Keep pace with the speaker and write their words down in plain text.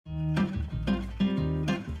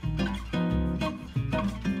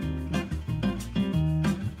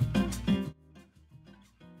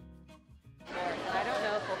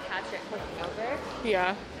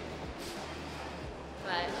Yeah.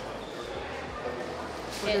 But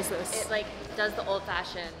What is this? It like does the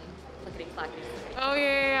old-fashioned clickety-clackety. Oh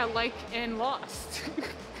yeah, like in Lost.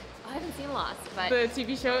 I haven't seen Lost, but The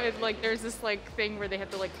TV show, there's this like thing where they have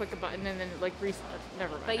to like click a button and then it like resets.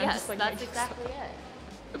 Never mind. but I'm yes, just, like, that's making exactly stuff.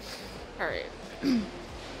 it. All right.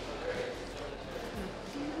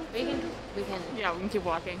 We can Yeah, we can keep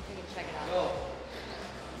walking. check it out.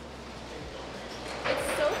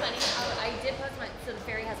 It's so funny how I did post so the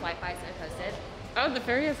ferry has Wi-Fi, so I posted. Oh, the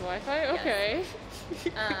ferry has Wi-Fi? Okay.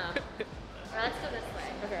 Or let's go this way.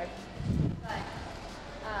 Okay. But,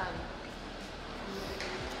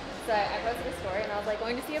 so I posted a story and I was like,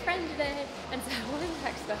 going to see a friend today. And so one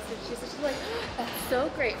text message, she's like, that's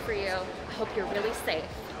so great for you. I hope you're really safe.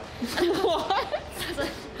 What? I was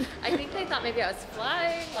like, I think they thought maybe I was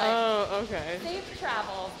flying. Like, Oh, okay. safe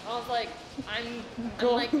travels. I was like, I'm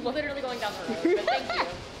like literally going down the road, but thank you.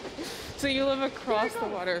 So you live across Here the it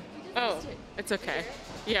goes. water. You just Oh, missed it. it's okay.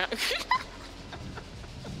 Yeah.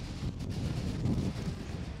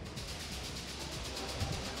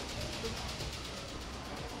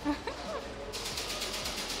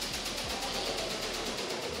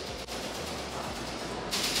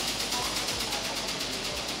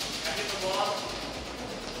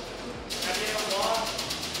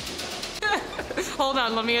 Hold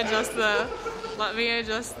on, let me adjust the.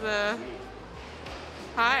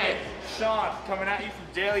 Hi. Sean, coming at you from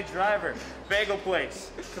Daily Driver, Bagel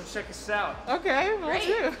Place. Come check us out. Okay, we'll Great.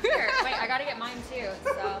 do. Here, wait, I gotta get mine too.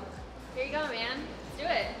 So here you go, man. Let's do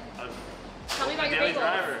it. Tell me about your Daily bagels.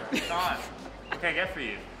 Driver, Sean. What can I get for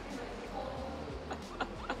you?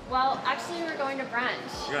 Well, actually, we're going to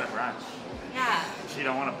brunch. You're going to brunch. Yeah. So you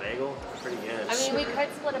don't want a bagel? Pretty good. I mean, we could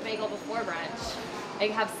split a bagel before brunch.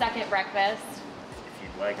 Like have second breakfast. If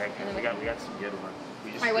you'd like, I can. We got some good ones.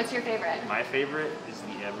 We just, All right, what's your favorite? My favorite is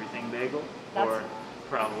the everything bagel, That's- or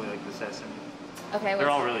probably like the sesame. Okay, They're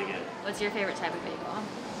all really good. what's your favorite type of bagel?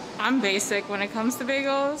 I'm basic when it comes to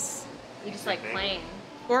bagels. You just like Bagel. plain.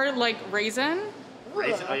 Or like raisin.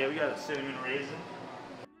 Raisin. Oh yeah, we got a cinnamon raisin.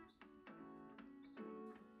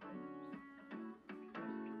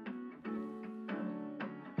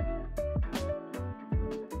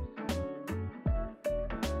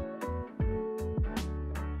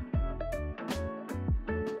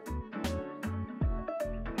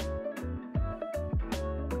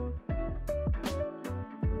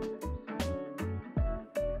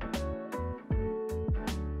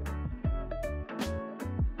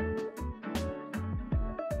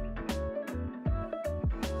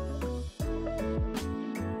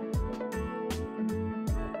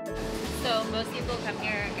 So most people come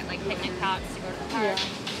here and get like picnic tots to go to the park. Yeah.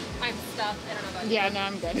 I'm stuffed. I don't know about Yeah, no,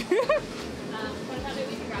 I'm good. you. What about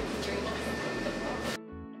we can grab some drinks?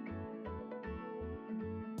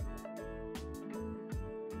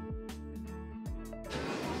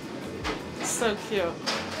 So cute.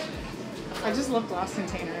 I just love glass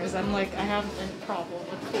containers. I'm like, I have a problem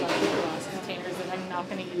with collecting glass containers that I'm not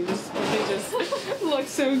going to use, but they just look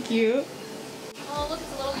so cute. Oh, look,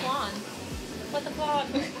 it's a little fawn. What the fawn?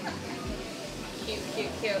 Cute,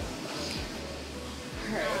 cute, cute.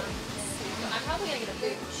 Alright. I'm probably gonna get a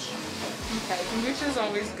booch. Okay, kombucha is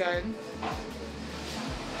always good.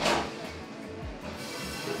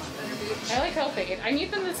 I like Health-Ade. I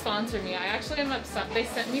need them to sponsor me. I actually am upset. They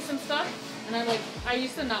sent me some stuff, and I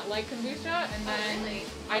used to not like kombucha, and then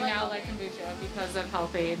I now like kombucha because of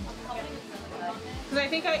Health-Ade. Because I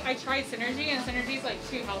think I tried Synergy, and Synergy's like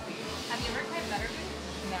too healthy. Have you ever tried Better Booch?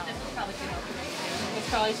 No, This is probably too healthy for you. it's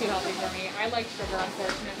probably too healthy for me. I like sugar,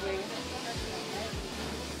 unfortunately.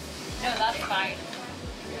 No, that's fine.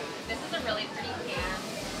 This is a really pretty can.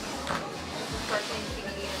 Sparkling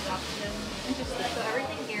CBD adoption. Interesting. So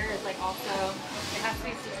everything here is like also, it has to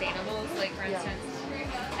be sustainable. So like for instance,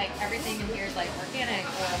 like everything in here is like organic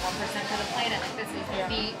or 1% for the planet. Like this is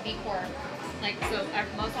B Corp. Like so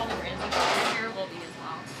most all the brands we have in here will be as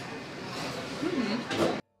well.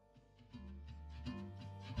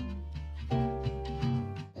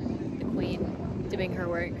 The queen doing her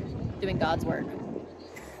work, doing God's work.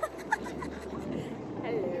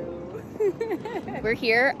 Hello. We're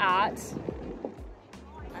here at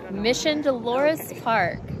Mission Dolores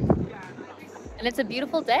Park. And it's a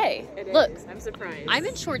beautiful day. Look, I'm surprised. I'm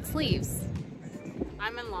in short sleeves.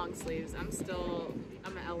 I'm in long sleeves. I'm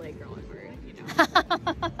an LA girl at heart, you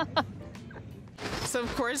know. So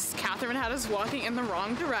of course, Catherine had us walking in the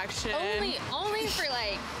wrong direction. Only for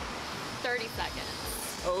like 30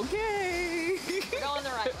 seconds. Okay. We're going the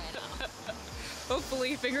right way now.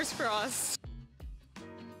 Hopefully, fingers crossed.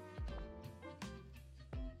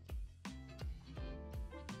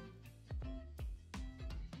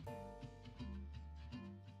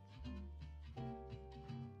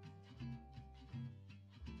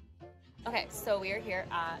 Okay, so we are here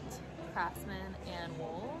at Craftsman and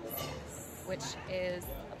Wolves, which is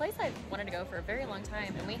a place I've wanted to go for a very long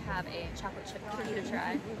time, and we have a chocolate chip cookie to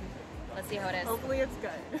try. Let's see how it is. Hopefully it's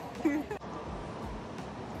good.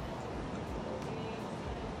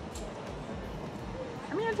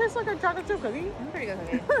 I mean, it tastes like a chocolate chip cookie. It's a pretty good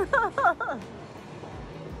cookie.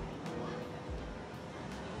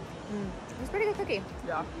 It's a pretty good cookie.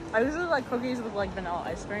 Yeah. I usually like cookies with like vanilla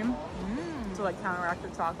ice cream to like counteract the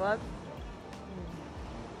chocolate.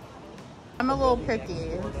 I'm a little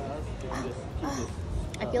picky.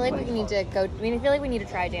 I feel like we need to go. I feel like we need to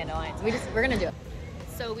try Dandelions. We're gonna do it.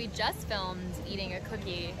 So we just filmed eating a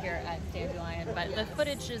cookie here at Dandelion, but the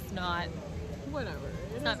footage is not. Whatever.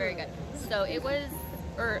 It's not very good. So it was,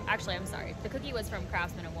 or actually, I'm sorry. The cookie was from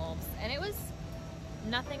Craftsman and Wolves, and it was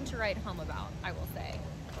nothing to write home about, I will say.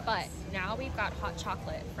 But now we've got hot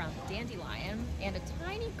chocolate from Dandelion and a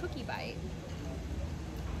tiny cookie bite.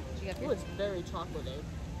 Oh, it's very chocolatey.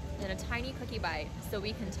 And a tiny cookie bite, so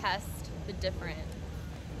we can test the different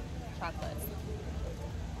chocolates.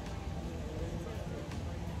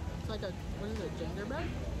 It's like a, what is it, gingerbread?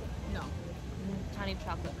 No. Tiny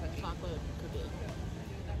chocolate cookie. Chocolate cookie.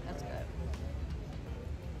 That's good.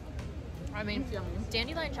 I mean, It's yummy.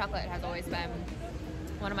 Dandelion chocolate has always been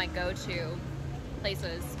one of my go-to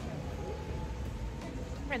places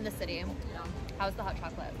in the city. Yeah. How's the hot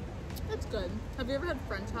chocolate? It's good. Have you ever had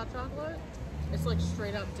French hot chocolate? It's like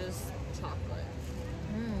straight up just chocolate.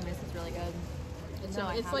 This is really good. It's, No,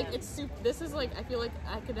 I it's like, haven't. it's soup. This is like, I feel like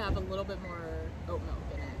I could have a little bit more oat milk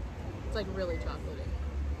in it. It's like really chocolatey.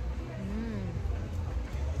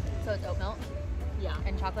 So it's oat milk Yeah.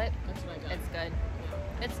 and chocolate. That's what I got. It's good.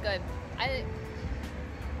 Yeah. It's good.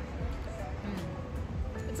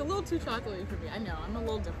 It's a little too chocolatey for me. I know. I'm a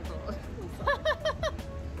little difficult.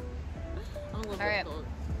 I'm a little All right. difficult.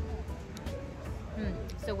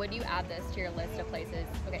 So would you add this to your list of places,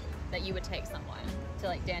 okay, that you would take someone to,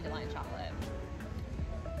 like Dandelion chocolate?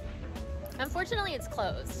 Unfortunately, it's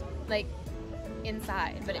closed, like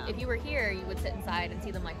inside. But Yeah. if you were here, you would sit inside and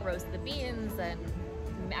see them like roast the beans and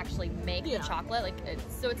actually make the chocolate. Like,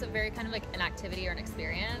 so it's a very kind of like an activity or an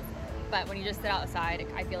experience. But when you just sit outside,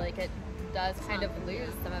 I feel like it does kind of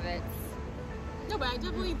lose some of its. No, but I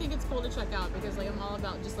definitely think it's cool to check out because like I'm all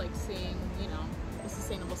about just like seeing, you know, the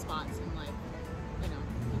sustainable spots and like, you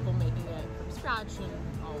know, people making it from scratch and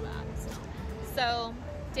all that. So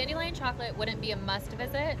Dandelion chocolate wouldn't be a must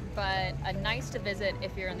visit, but a nice to visit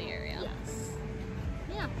if you're in the area. Yes.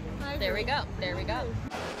 Yeah. I There we agree. go. There we go.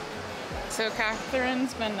 So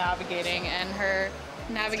Catherine's been navigating and her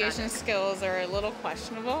navigation skills are a little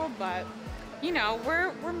questionable, but you know,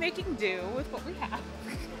 we're making do with what we have.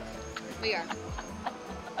 We are.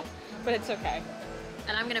 But it's okay.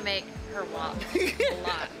 And I'm gonna make her walk a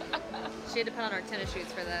lot. She had to put on her tennis shoes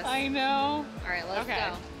for this. I know. All right, let's Okay.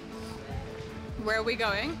 go. Where are we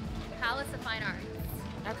going? Palace of Fine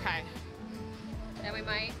Arts. Okay. Then we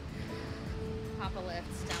might hop a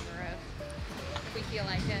lift down the road if we feel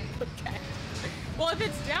like it. Okay. Well, if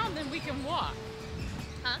it's down, then we can walk.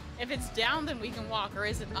 Huh? If it's down, then we can walk, or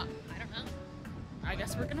is it up? I don't know. I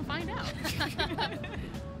guess we're gonna find out.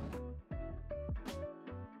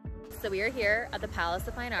 So we are here at the Palace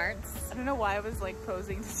of Fine Arts. I don't know why I was like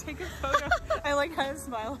posing to take a photo. I like had a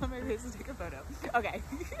smile on my face to take a photo. Okay.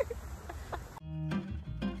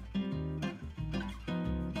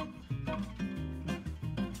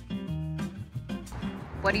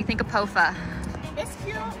 What do you think of POFA? It's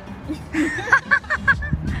cute.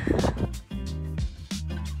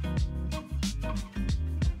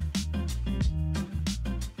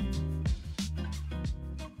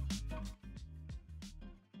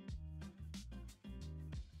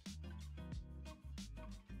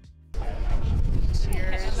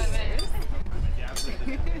 Cheers.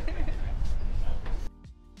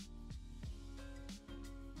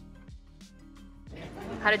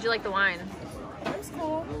 How did you like the wine? It was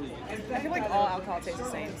cool. I feel like all alcohol tastes the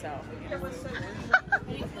same, so.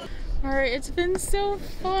 Alright, it's been so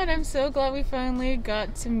fun. I'm so glad we finally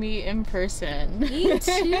got to meet in person. Me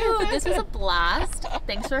too. This was a blast.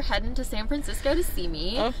 Thanks for heading to San Francisco to see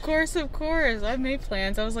me. Of course, of course. I've made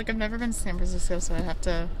plans. I was like, I've never been to San Francisco, so I have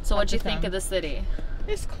to. So what'd you think of the city?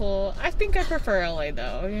 It's cool. I think I prefer LA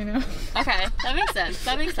though, you know? Okay, that makes sense.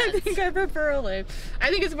 That makes I sense. think I prefer LA. I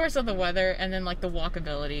think it's more so the weather and then like the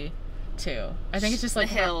walkability too. I think it's just like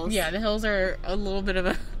The hills. Yeah, the hills are a little bit of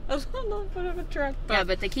a little bit of a trek. But Yeah,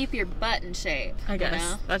 but they keep your butt in shape. I guess You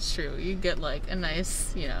know? that's true. You get like a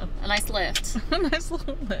nice, you know, A nice lift. a nice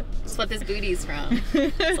little lift. That's what this booty's from.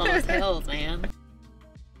 It's all those hills, man.